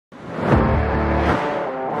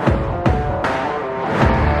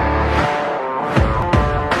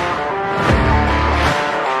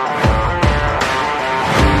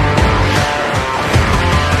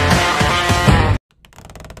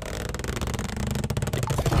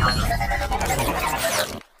Do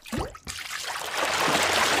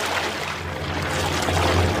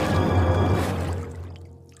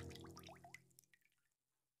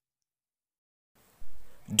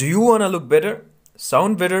you want to look better,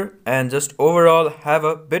 sound better, and just overall have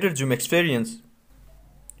a better Zoom experience?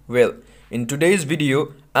 Well, in today's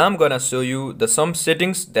video, I'm gonna show you some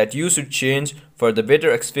settings that you should change for the better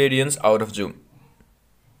experience out of Zoom.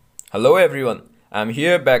 Hello everyone, I'm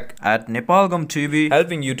here back at Nepalgum TV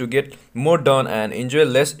helping you to get more done and enjoy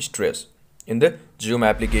less stress in the Zoom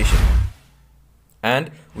application.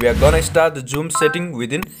 And we are gonna start the Zoom setting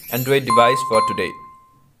within Android device for today.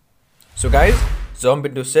 So guys, jump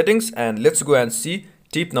into settings and let's go and see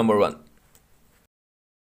tip number 1.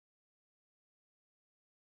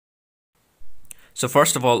 So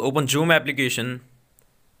first of all, open Zoom application.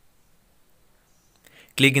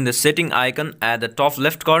 Click in the setting icon at the top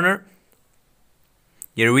left corner.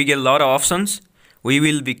 Here we get a lot of options. We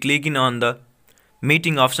will be clicking on the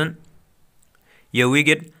meeting option. Here we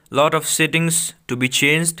get a lot of settings to be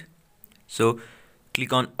changed. So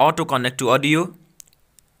click on auto connect to audio.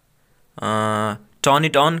 Turn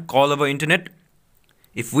it on, call over internet.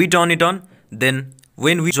 If we turn it on, then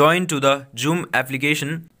when we join to the Zoom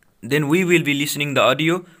application, then we will be listening the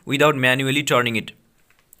audio without manually turning it.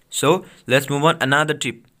 So let's move on. Another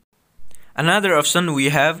tip. Another option we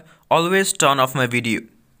have, always turn off my video.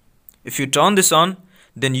 If you turn this on,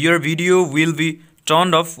 then your video will be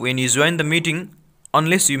turned off when you join the meeting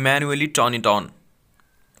unless you manually turn it on.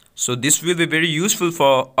 So this will be very useful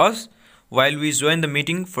for us while we join the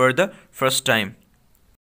meeting for the first time.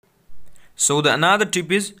 So the another tip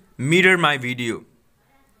is mirror my video.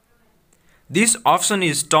 This option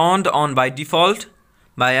is turned on by default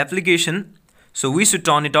by application, so we should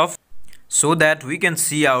turn it off so that we can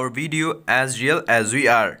see our video as real as we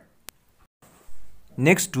are.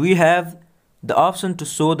 Next we have the option to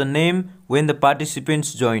show the name when the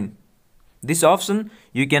participants join. This option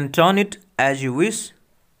you can turn it as you wish.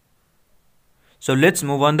 So let's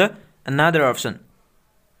move on to another option.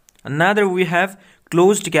 Another we have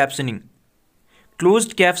closed captioning.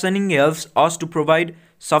 Closed captioning helps us to provide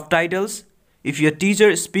subtitles if your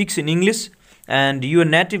teacher speaks in English and your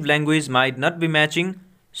native language might not be matching,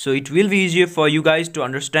 so it will be easier for you guys to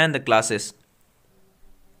understand the classes.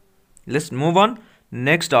 Let's move on.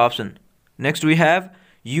 Next option. Next we have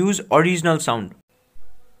use original sound.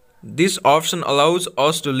 This option allows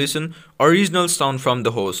us to listen original sound from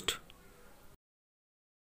the host.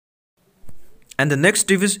 And the next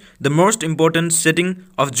tip is the most important setting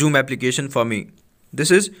of Zoom application for me. This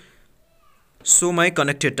is show my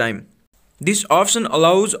connected time. This option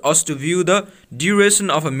allows us to view the duration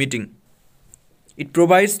of a meeting. It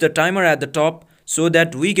provides the timer at the top so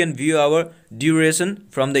that we can view our duration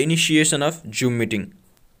from the initiation of Zoom meeting.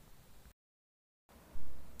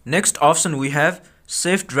 Next option we have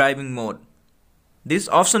safe driving mode. This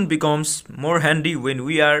option becomes more handy when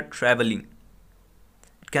we are traveling.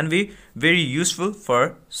 It can be very useful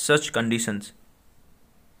for such conditions.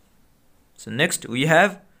 So next we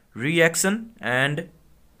have reaction and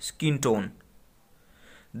skin tone.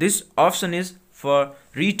 This option is for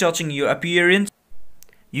retouching your appearance.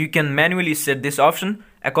 You can manually set this option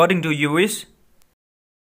according to your wish.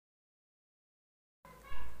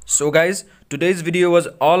 So guys, today's video was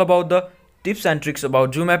all about the tips and tricks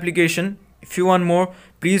about Zoom application. If you want more,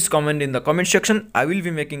 please comment in the comment section. I will be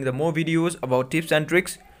making the more videos about tips and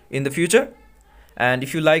tricks in the future. And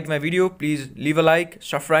if you like my video, please leave a like,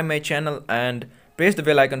 subscribe my channel and press the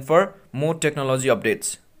bell icon for more technology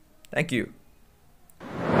updates. Thank you.